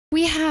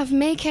We have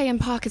May Kay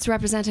and Pockets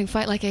representing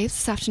Fight Like Apes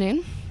this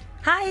afternoon.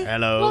 Hi.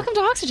 Hello. Welcome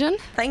to Oxegen.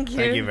 Thank you.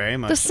 Thank you very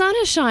much. The sun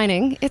is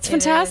shining. It's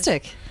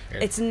fantastic.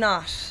 It's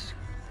not.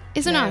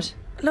 Is it not?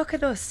 Look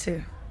at us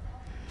two.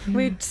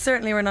 We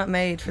certainly were not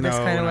made for this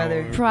kind of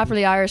weather.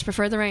 Properly Irish,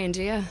 prefer the rain,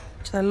 do you?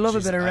 I love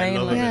a bit of rain. I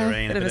love a bit of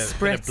rain. Bit of a spritz.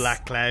 Bit of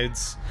black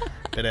clouds.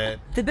 The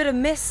bit of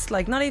mist,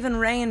 like not even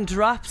rain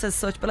drops as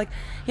such, but like,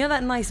 you know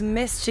that nice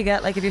mist you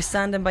get like if you're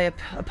standing by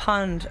a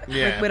pond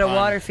with a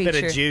water feature.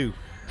 Bit of dew.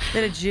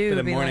 Bit of dew. Bit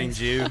of morning nice.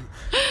 dew.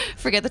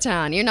 Forget the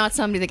tan. You're not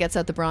somebody that gets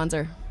out the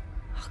bronzer.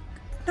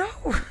 No.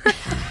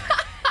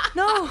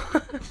 No.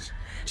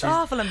 It's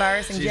awful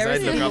embarrassing. Do you ever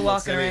see people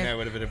walking around? Now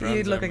with a bit of bronzer.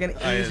 You'd look like an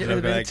idiot. I'd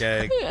look like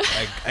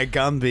a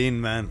gambine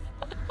man.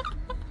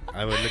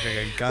 I would look like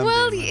a gambine.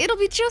 Well, man. it'll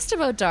be just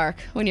about dark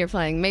when you're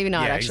playing. Maybe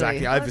not, actually.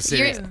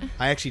 Exactly.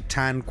 I actually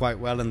tan quite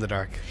well in the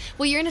dark.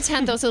 Well, you're in a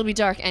tent, though, so it'll be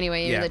dark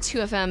anyway. You're in the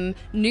 2FM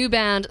new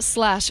band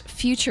 /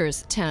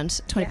 futures tent,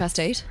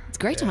 8:20. It's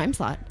a great time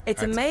slot.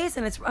 It's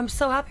amazing. I'm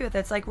so happy with it.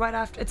 It's like right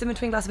after. It's in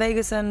between Las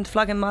Vegas and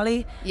Flogging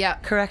Molly. Yeah.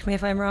 Correct me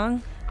if I'm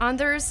wrong. And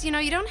there's, you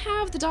don't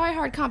have the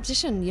die-hard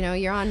competition.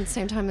 You're on the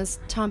same time as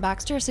Tom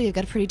Baxter, so you've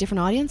got a pretty different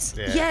audience.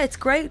 Yeah, it's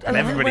great. And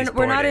everybody's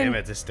bored of him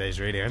at this stage,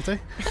 really, aren't they?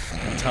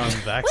 Tom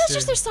Baxter. Well, it's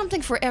just there's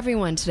something for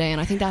everyone today, and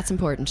I think that's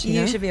important.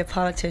 You know? should be a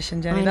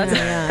politician, Jenny. I know,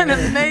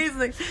 That's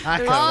amazing. All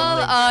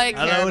I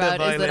care Hello, about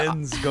the is that.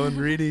 violins going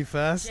really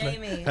fast.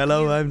 Jamie,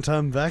 hello, I'm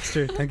Tom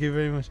Baxter. Thank you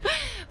very much.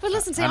 But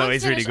listen, see, I know I'm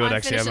he's really good,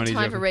 finished actually. in I'm only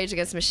time joking. for Rage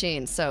Against the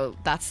Machine, so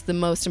that's the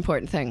most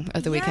important thing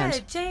of the weekend. Yeah,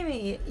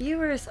 Jamie, you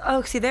were.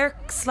 Oh, see, they're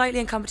slightly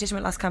in competition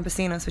with Las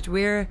Campesinos, which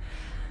we're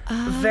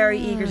very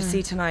eager to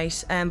see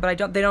tonight. But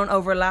they don't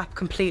overlap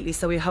completely,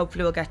 so we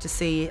hopefully will get to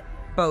see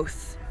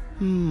both.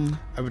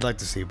 I would like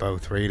to see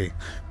both, really,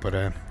 but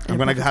I'm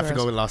going to have to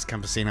go with Los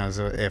Campesinos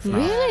if not.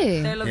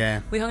 Really?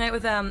 Yeah. We hung out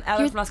with Ella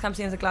from Los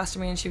Campesinos at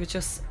Glastonbury, and she was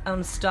just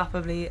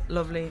unstoppably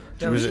lovely.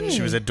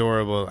 She was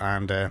adorable,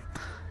 and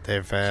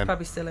they've she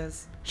probably still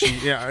is.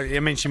 I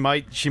mean, she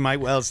might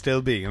well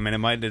still be. I mean, it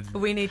might.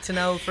 We need to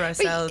know for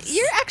ourselves. But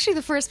you're actually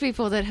the first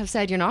people that have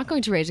said you're not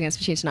going to Rage Against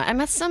the Machine tonight. I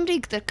met somebody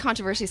that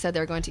controversially said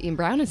they were going to Ian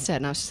Brown instead,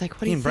 and I was just like,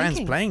 what are you thinking?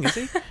 Ian Brown's playing, is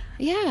he?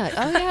 Yeah.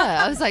 Oh,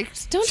 yeah. I was like,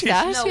 don't do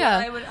that. No, yeah.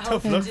 what I would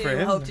Tough luck for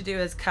him. hope to do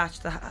is catch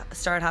the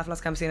start half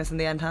Los Campesinos and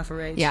the end half of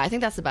Rage. Yeah, I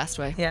think that's the best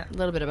way. Yeah. A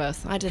little bit of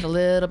both. I did a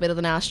little bit of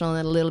the National and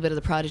then a little bit of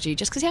the Prodigy,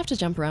 just because you have to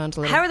jump around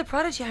a little. How are the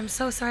Prodigy? I'm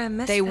so sorry I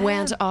missed They them.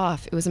 went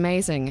off. It was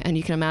amazing. And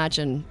you can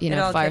imagine, all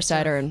kicked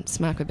Firestarter off. and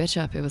Smack My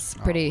Bitch Up. It was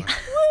pretty...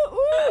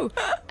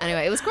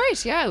 Anyway, it was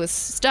great. Yeah, it was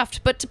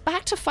stuffed. But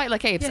back to Fight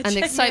Like Apes and the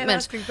Jenny, excitement.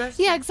 asking questions.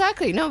 Yeah,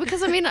 exactly. No,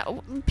 because I mean,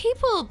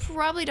 people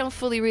probably don't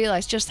fully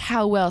realise just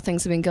how well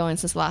things have been going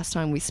since the last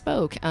time we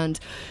spoke. And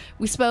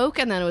we spoke,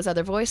 and then it was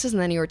Other Voices,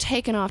 and then you were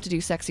taken off to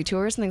do sexy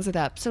tours and things like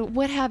that. So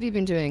what have you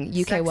been doing,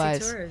 UK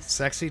wise?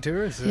 Sexy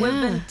tours. Yeah.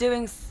 We've been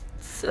doing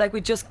like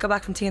we just got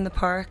back from Tea in the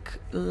Park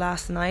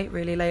last night,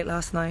 really late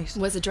last night.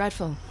 Was it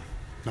dreadful?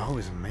 No, it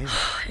was amazing.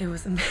 It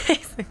was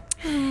amazing.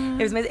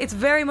 It was amazing. It's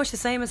very much the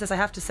same as this, I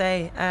have to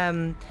say.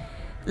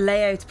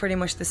 Layout's pretty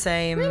much the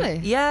same. Really?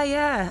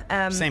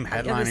 Yeah. Same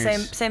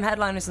headliners. Same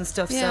headliners and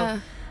stuff. Yeah.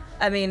 So,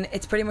 I mean,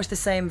 it's pretty much the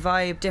same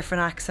vibe,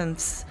 different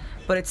accents.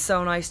 But it's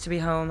so nice to be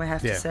home, I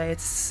have to say.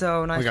 It's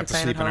so nice We to got be to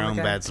playing sleep at in our home own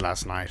again. beds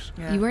last night.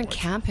 Yeah. You weren't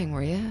camping,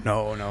 were you?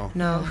 No. No.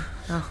 No,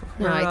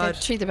 I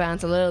treat the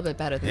bands a little bit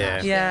better than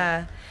that.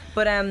 Yeah.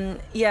 But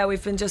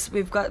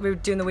we're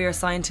doing the We Are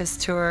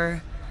Scientists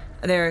tour.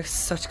 They're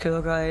such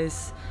cool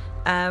guys.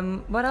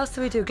 What else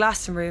did we do?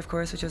 Glastonbury, of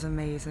course, which was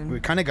amazing. We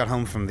kind of got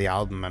home from the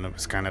album, and it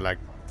was kind of like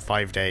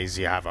 5 days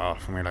you have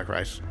off, and we were like,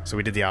 right. So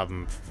we did the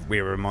album.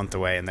 We were a month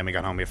away, and then we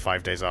got home. We had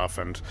 5 days off,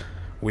 and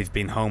we've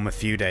been home a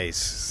few days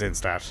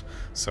since that.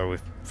 So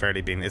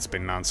it's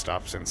been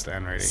non-stop since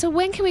then, really. So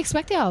when can we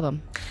expect the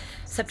album?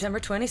 September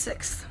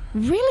 26th.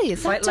 Really?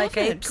 Is that Fight Like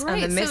definite? Apes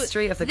Great. and the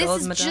mystery of the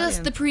golden This is medallion.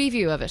 just the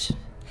preview of it.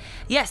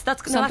 Yes,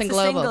 that's Something the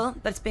global. single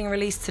that's being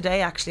released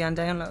today, actually, on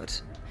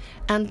download.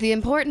 And the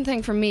important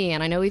thing for me,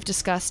 and I know we've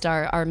discussed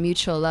our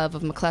mutual love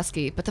of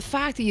McCluskey, but the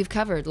fact that you've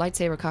covered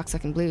Lightsaber,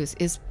 Cocksucking Blues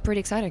is pretty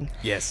exciting.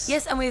 Yes,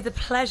 and we have the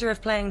pleasure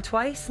of playing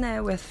twice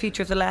now with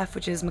Future of the Left,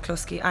 which is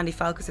McCluskey, Andy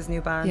Falkus'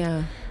 new band.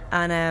 Yeah.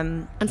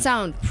 And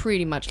sound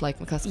pretty much like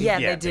McCluskey. yeah,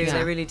 they do, Yeah.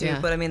 they really do. Yeah.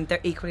 But I mean,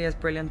 they're equally as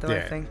brilliant, though,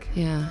 I think.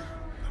 Yeah.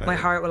 My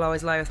heart will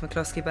always lie with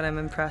McCluskey, but I'm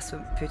impressed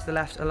with Future of the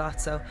Left a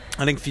lot. So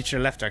I think Future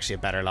Left are actually a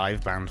better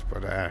live band,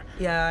 but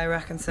yeah, I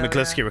reckon so.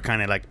 McCluskey were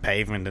kind of like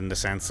Pavement in the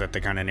sense that they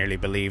kind of nearly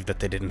believed that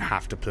they didn't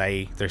have to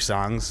play their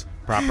songs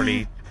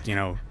properly,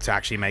 to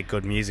actually make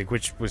good music,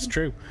 which was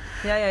true.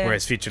 Yeah.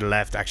 Whereas Future to the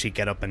Left actually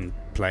get up and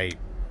play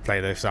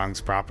their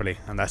songs properly,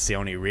 and that's the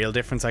only real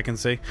difference I can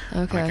see.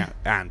 Okay.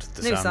 And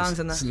the New songs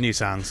in that. New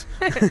songs.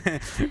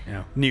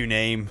 New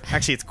name.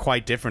 Actually, it's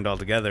quite different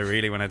altogether,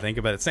 really, when I think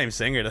about it. Same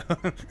singer,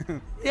 though.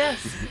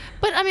 Yes.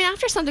 But I mean,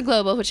 after Something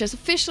Global, which is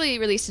officially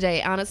released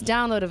today, and it's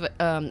downloadable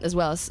as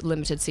well as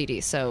limited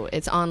CDs, so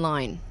it's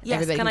online.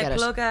 Yes. Everybody Can I get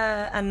plug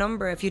a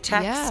number? If you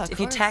text, Yeah, of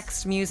course.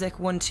 text music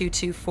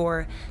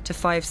 1224 to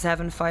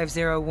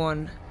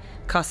 57501,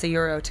 costs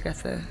 €1 to get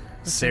the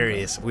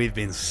serious. We've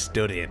been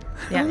studying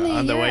Yeah.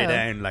 on the way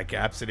Yeah. down, like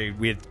absolutely.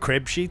 We had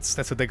crib sheets,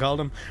 that's what they called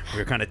them. We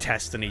were kind of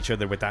testing each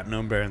other with that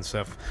number and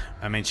stuff.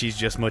 I mean, she's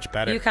just much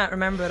better. You can't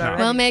remember it No.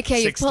 already. Well,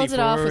 May-Kay, you've pulled it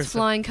off 64 with or so.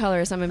 flying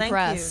colours. I'm Thank you.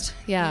 impressed.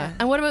 Yeah. Yeah.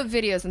 And what about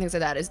videos and things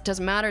like that? Does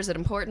it matter? Is it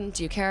important?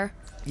 Do you care?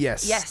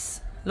 Yes.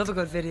 Yes. Love a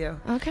good video.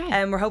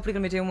 Okay. We're hopefully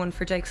going to be doing one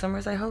for Jake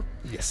Summers, I hope.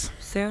 Yes.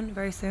 Soon,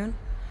 very soon.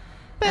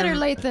 Better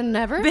late than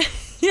never.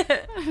 Yeah.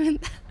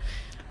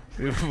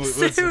 We'll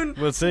Soon.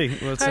 We'll see.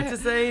 We'll see. Hard to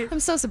say. I'm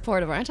so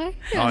supportive, aren't I?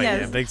 Oh yeah,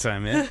 Yes. big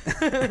time.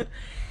 Yeah.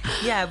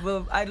 Yeah,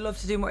 well, I'd love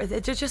to do more. They're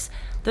just,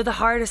 they're the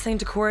hardest thing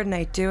to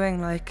coordinate doing.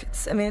 Like,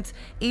 it's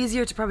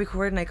easier to probably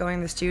coordinate going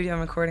in the studio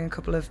and recording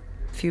a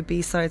few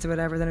B-sides or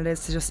whatever than it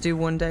is to just do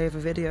one day of a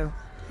video.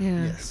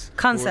 Yeah. Yes.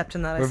 Concept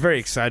in that, I We're suppose. very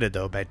excited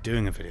though about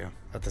doing a video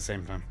at the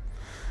same time.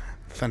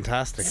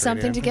 Fantastic.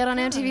 Something to get on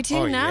MTV too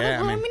Oh, now. yeah,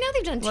 Well, I I mean- mean, now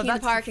they've done Well, Teen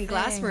that's Park the and thing.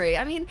 Glastonbury.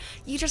 I mean,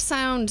 you just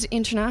sound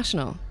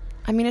international.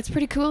 I mean, it's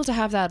pretty cool to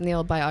have that in the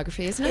old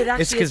biography, isn't it?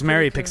 actually It's because is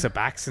Mary pretty picks cool. up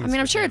accents. I mean,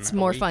 I'm sure within it's a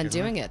more week, fun isn't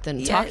it? doing it than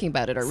Yeah. talking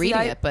about it or See,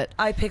 reading it. But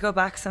I pick up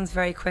accents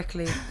very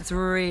quickly. It's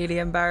really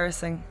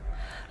embarrassing.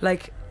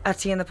 Like at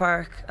Tea in the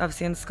Park,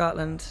 obviously in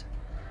Scotland,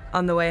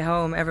 on the way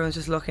home, everyone's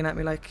just looking at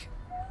me like,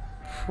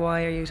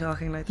 "Why are you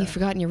talking like that?" you've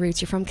forgotten your roots.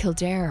 You're from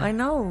Kildare. I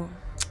know.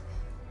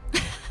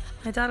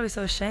 My dad was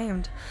so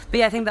ashamed.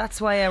 But yeah, I think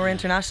that's why we're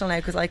international now,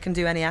 because I can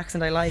do any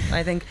accent I like. And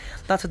I think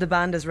that's what the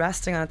band is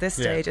resting on at this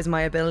Yeah. stage, is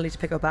my ability to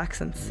pick up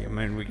accents. I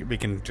mean, we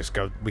can just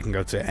go. We can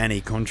go to any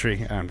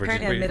country, and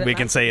Apparently I'm we can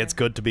mid-Atlantic say now. it's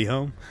good to be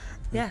home.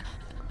 Yeah.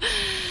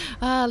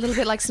 A little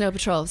bit like Snow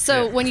Patrol.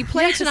 So Yeah. when you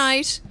play Yes.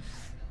 tonight,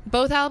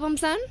 both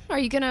albums then, are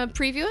you going to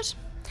preview it?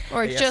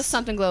 Or Yes. just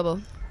something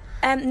global?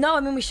 No, I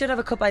mean we should have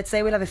a couple. I'd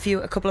say we'll have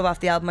a couple of off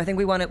the album. I think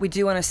we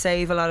do want to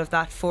save a lot of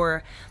that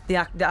for the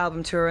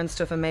album tour and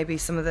stuff, and maybe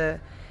some of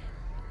the.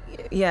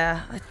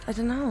 Yeah, I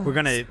don't know. We'll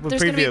There's preview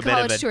going to be a a bit of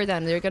college it. tour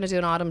then. They're going to do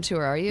an autumn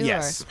tour, are you?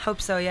 Yes. Or?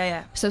 Hope so.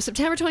 Yeah. So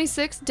September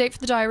 26th, date for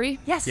the diary.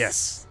 Yes.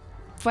 Yes.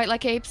 Fight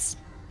Like Apes,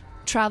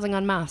 traveling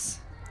en masse.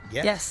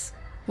 Yeah. Yes.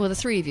 Well, the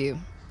three of you,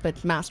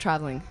 but mass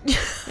traveling.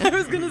 I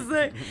was gonna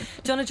say,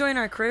 do you want to join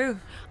our crew?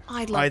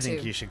 I'd love to. I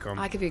think you should come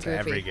I could be a to groupie.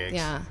 every gig.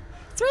 Yeah.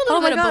 Throw a little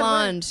Oh my bit of God,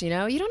 blonde, you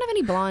know? You don't have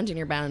any blonde in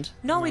your band.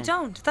 No, we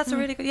don't. That's a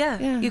really good. Yeah.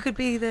 Yeah. You could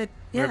be the.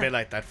 We're Yeah. a bit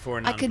like that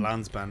Four I could-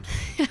 Non-Blondes band.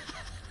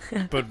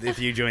 But if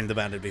you joined the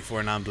band, it'd be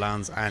Four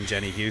Non-Blondes and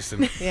Jenny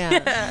Houston. Yeah.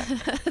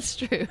 That's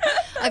true.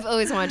 I've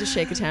always wanted to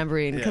shake a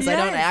tambourine because I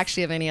don't Yes.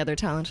 actually have any other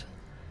talent.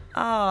 Oh.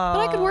 But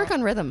I could work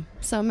on rhythm,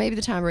 so maybe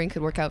the tambourine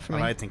could work out for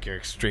Well, me. I think you're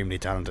extremely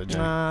talented,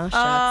 Jenny. Aw, shucks.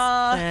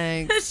 Aw.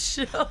 Thanks.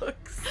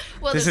 Shucks.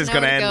 Well, This there's is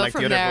going to nowhere end go like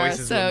from the other there,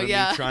 voices so when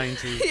yeah. me trying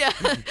to Yeah.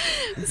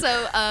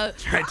 So,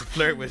 trying to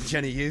flirt with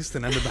Jenny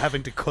Houston and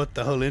having to cut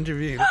the whole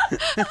interview.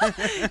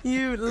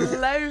 You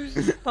lout.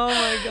 Oh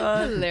my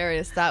god.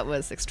 hilarious. That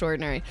was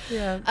extraordinary.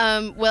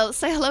 Yeah. Well,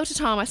 say hello to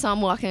Tom. I saw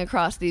him walking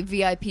across the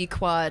VIP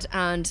quad,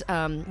 and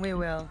We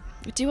will.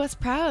 do us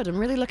proud. I'm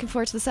really looking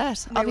forward to the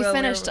set. I'll be will, we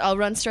finished. will. I'll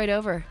run straight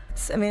over.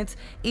 It's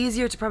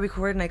easier to probably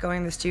coordinate going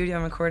in the studio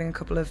and recording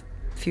a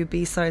few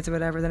B-sides or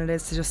whatever than it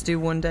is to just do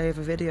one day of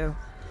a video.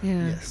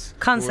 Yeah. Yes.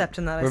 Concept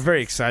in that, I We're suppose.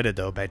 very excited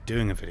though about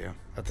doing a video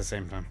at the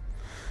same time.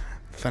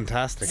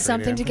 Fantastic.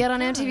 Something to really. get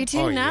on MTV too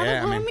Oh, now.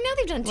 yeah, I Well, I mean- mean, now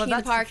they've done Well, Teen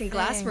that's Park the and thing.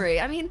 Glastonbury.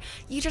 I mean,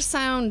 you just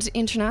sound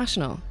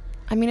international.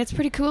 I mean, it's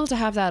pretty cool to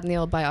have that in the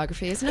old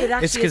biography, isn't it?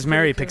 actually It's because is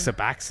Mary pretty cool. picks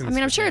up accents. I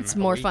mean, I'm sure within it's a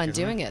more week, fun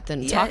isn't doing it? it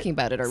than Yeah. talking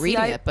about it or See,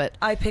 reading it. But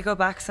I pick up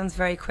accents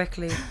very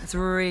quickly. It's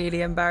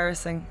really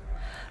embarrassing.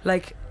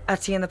 Like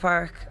at Tea in the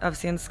Park,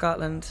 obviously in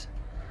Scotland,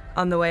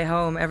 on the way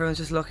home, everyone's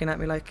just looking at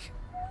me like,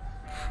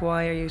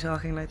 "Why are you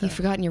talking like that?" you've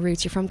forgotten your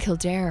roots. You're from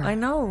Kildare. I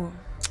know.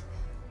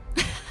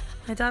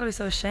 My dad was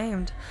so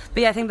ashamed.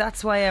 But yeah, I think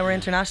that's why we're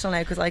international now,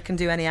 because I can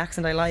do any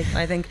accent I like. And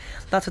I think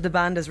that's what the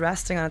band is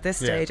resting on at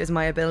this Yeah. stage, is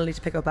my ability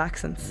to pick up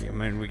accents. I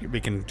mean, we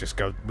can just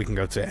go. We can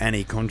go to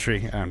any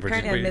country, and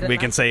Apparently I'm we can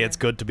mid-Atlantic say now. it's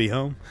good to be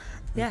home.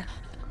 Yeah.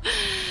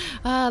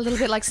 A little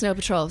bit like Snow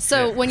Patrol.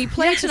 So Yeah. when you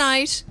play Yes.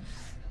 tonight,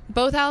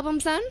 both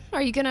albums then,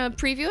 are you going to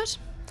preview it?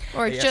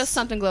 Or Yes. just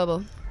something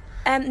global?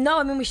 No,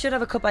 I mean we should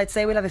have a couple. I'd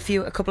say we'll have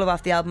a couple of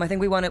off the album. I think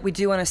we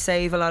do want to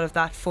save a lot of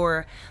that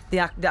for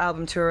the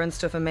album tour and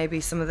stuff, and maybe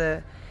some of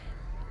the.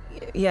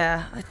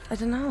 Yeah, I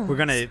don't know. We'll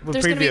There's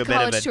preview going to be a a bit of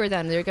college it. tour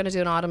then. They're going to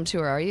do an autumn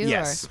tour, are you?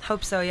 Yes. Or?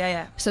 Hope so.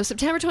 Yeah. So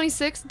September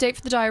 26th, date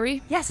for the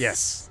diary. Yes.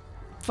 Yes.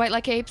 Fight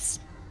Like Apes,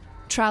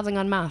 traveling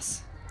en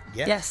masse.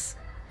 Yeah. Yes.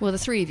 Well, the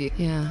three of you.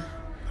 Yeah.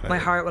 My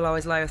heart will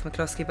always lie with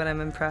McCluskey, but I'm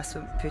impressed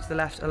with Future the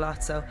Left a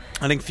lot. So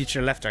I think Future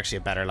Left are actually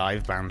a better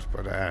live band,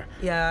 but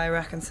yeah, I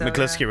reckon so.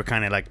 McCluskey yeah. were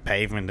kind of like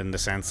Pavement in the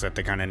sense that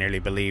they kind of nearly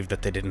believed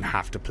that they didn't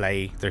have to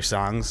play their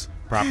songs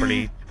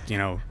properly, you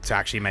know, to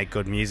actually make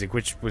good music,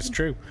 which was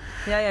true.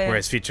 Yeah.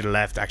 Whereas Future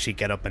Left actually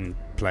get up and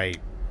play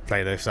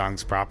play the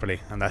songs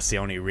properly, and that's the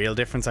only real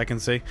difference I can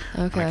see.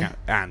 Okay.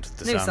 And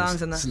the New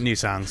songs in that. new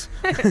songs,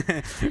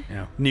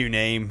 new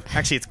name.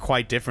 Actually, it's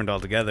quite different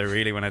altogether,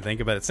 really, when I think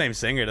about it. Same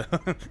singer,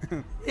 though.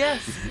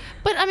 Yes.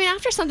 But I mean,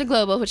 After Something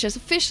Global, which is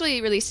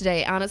officially released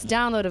today, and it's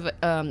downloaded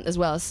Mm. as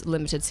well as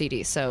limited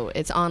CDs, so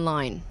it's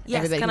online. Yes,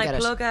 Everybody can I get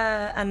plug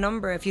a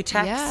number? If you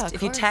text, Yeah, of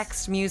if you course.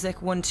 text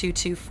music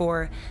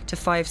 1224 to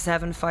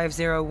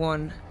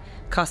 57501,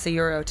 costs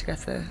 €1 to get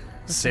the.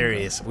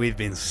 Serious, we've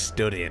been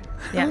studying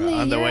Yeah. Only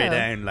on the way €1.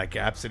 down, like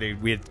absolutely.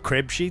 We had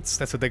crib sheets,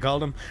 that's what they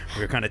called them.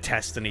 We were kind of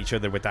testing each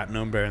other with that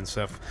number and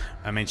stuff.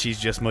 I mean, she's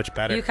just much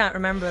better. You can't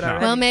remember it No.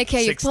 already. Well,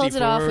 May-Kay, you've pulled it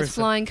 64 off or with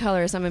so. flying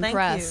colours. I'm Thank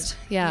impressed.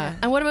 you. Yeah. Yeah.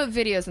 And what about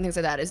videos and things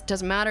like that?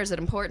 Does it matter? Is it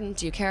important?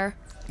 Do you care?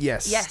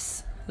 Yes.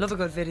 Yes, love a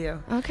good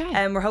video.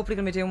 Okay. We're hopefully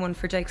going to be doing one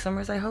for Jake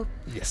Summers. I hope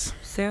Yes.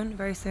 soon,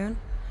 very soon.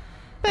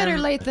 Better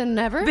late than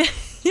never.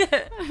 Yeah,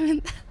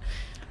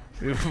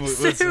 We'll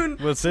Soon.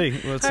 We'll see.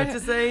 We'll see. hard to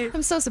say.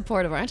 I'm so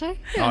supportive, aren't I?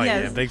 Oh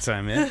Yes. yeah, big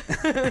time. Yeah.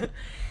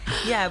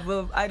 Yeah,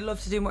 well, I'd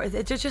love to do more.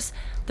 It's just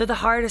they're the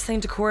hardest thing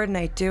to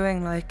coordinate.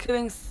 Doing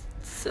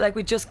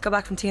we just got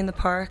back from tea in the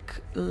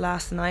park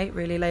last night,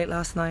 really late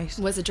last night.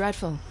 Was it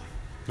dreadful?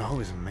 No, it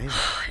was amazing.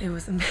 It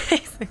was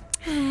amazing.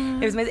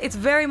 It was amazing. It's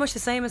very much the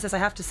same as this, I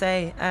have to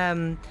say.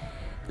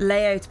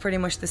 Layout's pretty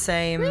much the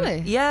same. Really?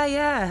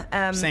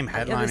 Yeah. Same the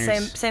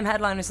headliners. Same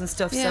headliners and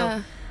stuff. Yeah.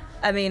 So,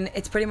 I mean,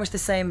 it's pretty much the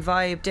same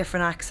vibe,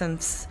 different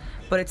accents.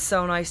 But it's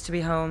so nice to be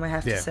home, I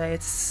have Yeah. to say.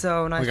 It's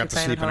so nice We to got be to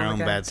playing sleep at in our home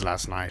own again. beds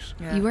last night.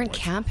 Yeah. You weren't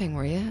camping,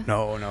 were you?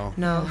 No. No.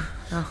 No,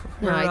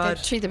 We're they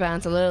odd. treat the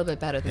bands a little bit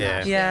better than Yeah.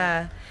 that.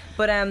 Yeah,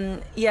 but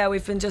yeah, we're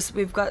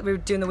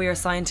doing the We Are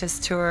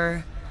Scientists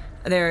tour.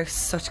 They're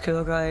such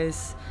cool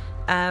guys.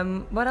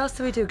 What else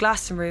did we do?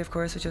 Glastonbury, of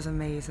course, which was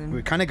amazing.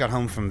 We kind of got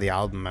home from the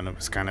album, and it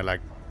was kind of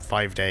like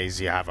 5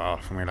 days you have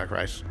off, and we were like,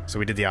 right. So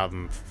we did the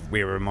album.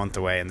 We were a month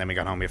away, and then we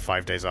got home. We had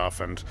 5 days off,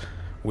 and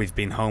we've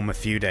been home a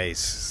few days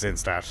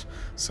since that.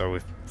 So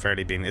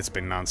it's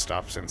been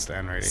non-stop since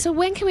then, really. So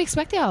when can we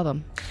expect the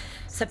album?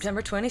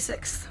 September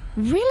 26th.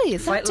 Really?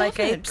 Is that Fight Like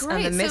definite? Apes and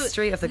Great. the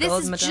Mystery of the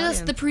Golden This is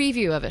just Medallion. the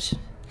preview of it.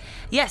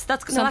 Yes,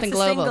 that's Something the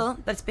global. single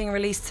that's being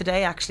released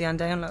today, actually, on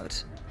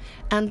download.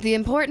 And the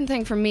important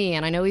thing for me,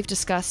 and I know we've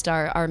discussed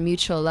our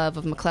mutual love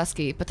of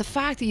McCluskey, but the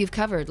fact that you've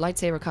covered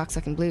Lightsaber,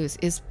 Cocksucking Blues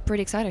is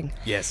pretty exciting.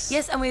 Yes.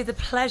 Yes, and we have the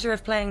pleasure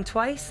of playing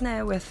twice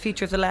now with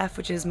Future of the Left,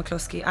 which is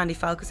McCluskey, Andy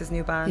Falkus'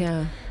 new band.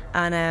 Yeah.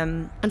 And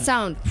And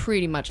sound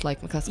pretty much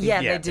like McCluskey. yeah,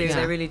 Yeah, they do. yeah,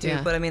 They really do.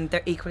 yeah. But I mean,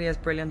 they're equally as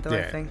brilliant, though.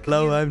 I think.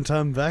 Hello, I'm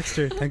Tom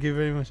Baxter. Thank you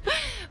very much.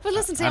 But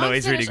listen, see, I know I'm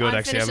he's really finished- good, I'm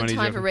actually. finished I'm in only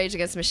time for joking. Rage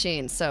Against the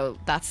Machine, so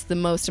that's the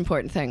most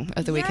important thing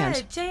of the weekend.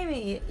 Yeah,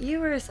 Jamie, you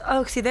were.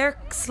 Oh, see, they're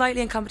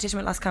slightly in competition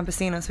with Las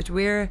Campesinas, which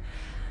we're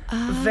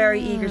very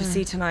eager to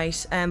see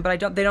tonight. But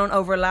they don't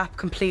overlap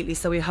completely,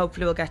 so we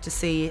hopefully will get to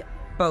see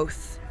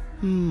both.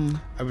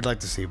 I would like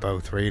to see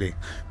both, really,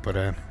 but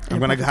I'm a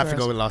going to perfect have to world.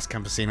 go with Los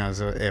Campesinos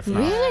if not.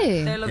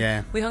 Really?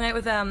 Yeah. We hung out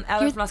with Ella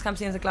You're- from Las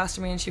Campesinas at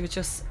Glastonbury, and she was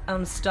just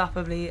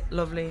unstoppably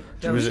lovely.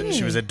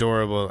 She was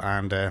adorable,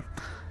 and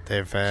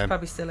they've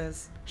Probably still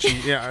is.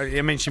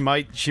 I mean, she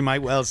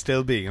might well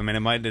still be. I mean, it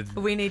might.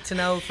 But we need to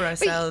know for But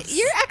ourselves.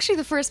 you're actually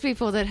the first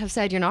people that have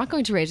said you're not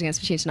going to Rage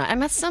Against the Machine tonight. I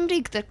met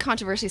somebody that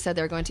controversially said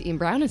they were going to Ian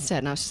Brown instead,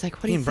 and I was just like,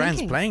 what are Ian you Brown's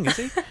thinking? playing, is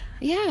he?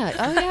 Yeah,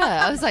 oh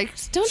yeah. I was like,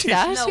 don't do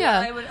that. No, yeah.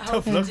 what I would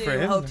hope luck for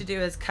him. to do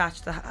is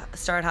catch the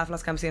start half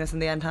Las Campesinas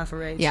and the end half of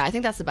Rage. Yeah, I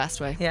think that's the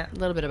best way. Yeah. A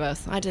little bit of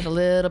both. I did a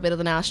little bit of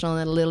the National and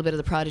then a little bit of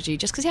the Prodigy,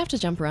 just because you have to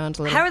jump around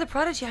a little. How are the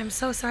Prodigy? I'm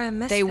so sorry I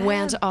missed They them.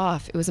 went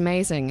off. It was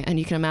amazing. And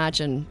you can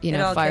imagine, It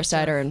all kicked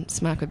Firestarter off. and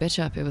Smack a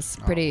Bitch Up. It was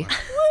pretty.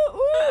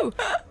 Woo!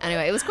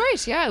 Anyway, it was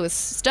great. Yeah, it was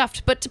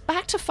stuffed. But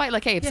back to Fight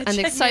Like Apes Yeah, and the check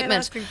me out excitement.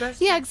 asking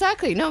questions. Yeah,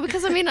 exactly. No,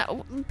 because I mean,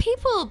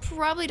 people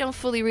probably don't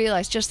fully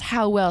realize just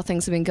how well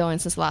things have been going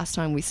since the last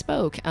time we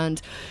spoke.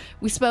 And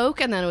we spoke,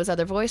 and then it was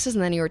other voices,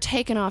 and then you were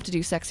taken off to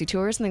do sexy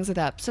tours and things like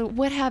that. So,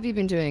 what have you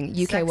been doing,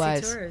 UK Sexy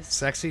wise? tours.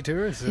 Sexy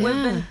tours. We've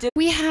been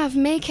We have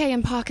May-Kay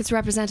and Pockets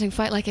representing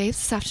Fight Like Apes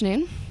this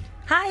afternoon.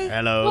 Hi.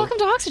 Hello. Welcome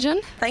to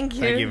Oxygen. Thank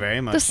you. Thank you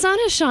very much. The sun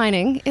is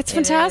shining. It's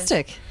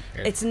fantastic.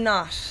 It's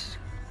not.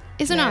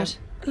 Is it No. not?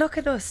 Look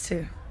at us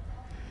two.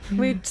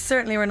 We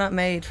certainly were not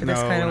made for this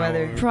No, kind of no.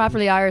 weather.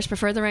 Properly Irish,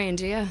 prefer the rain,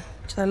 do you?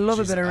 I love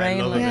a bit of rain.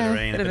 I love like, a bit Yeah. of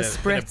rain, Bit of a bit of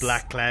spritz.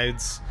 black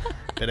clouds,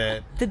 bit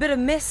of The bit of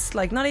mist,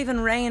 like not even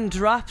rain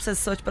drops as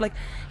such, but like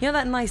you know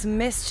that nice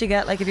mist you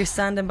get like if you're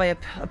standing by a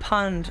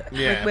pond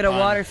with a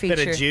water feature.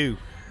 bit of dew,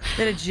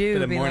 Bit of dew. bit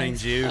would of be morning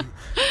nice. dew.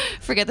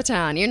 Forget the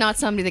tan. You're not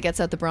somebody that gets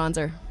out the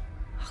bronzer.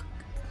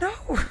 No.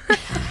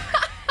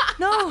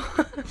 No.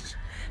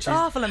 It's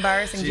awful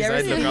embarrassing. Do you Jeez, ever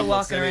I'd see look people awful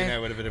walking silly around?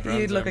 now with a bit of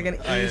You'd look bronzer. like an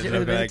I'd idiot look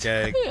with a like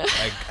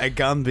bit. a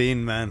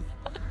gambine man.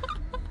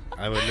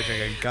 I would look like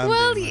a gambine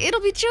Well, man.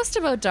 it'll be just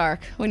about dark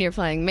when you're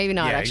playing. Maybe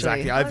not, Yeah, actually.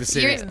 exactly. I have a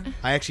serious. You're-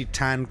 I actually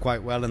tan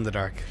quite well in the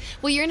dark.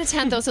 Well, you're in a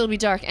tent, though, so it'll be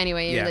dark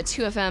anyway. You're in Yeah. the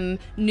 2FM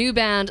new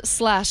band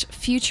 /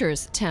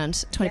 Futures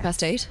tent, 20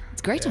 past 8.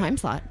 It's a great time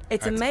slot.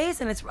 It's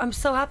amazing. I'm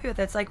so happy with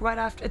it. It's like right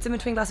after. It's in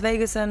between Las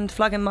Vegas and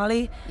Flogging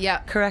Molly. Yeah.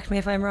 Correct me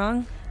if I'm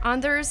wrong.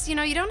 And there's, you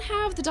don't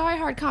have the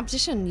die-hard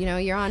competition.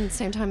 You're on the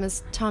same time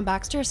as Tom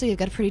Baxter, so you've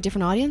got a pretty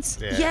different audience.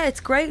 Yeah, it's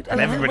great.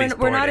 And everybody's we're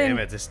bored not of him in.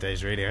 at this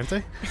stage, really, aren't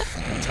they?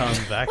 Tom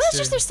Baxter. Well, it's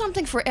just there's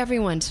something for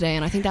everyone today,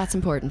 and I think that's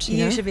important. You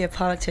know? You should be a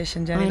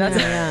politician, Jenny. I know,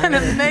 That's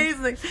yeah,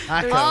 amazing.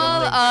 All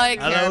I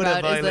care Hello,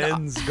 about the is that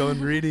violins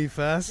going really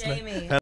fast. Jamie.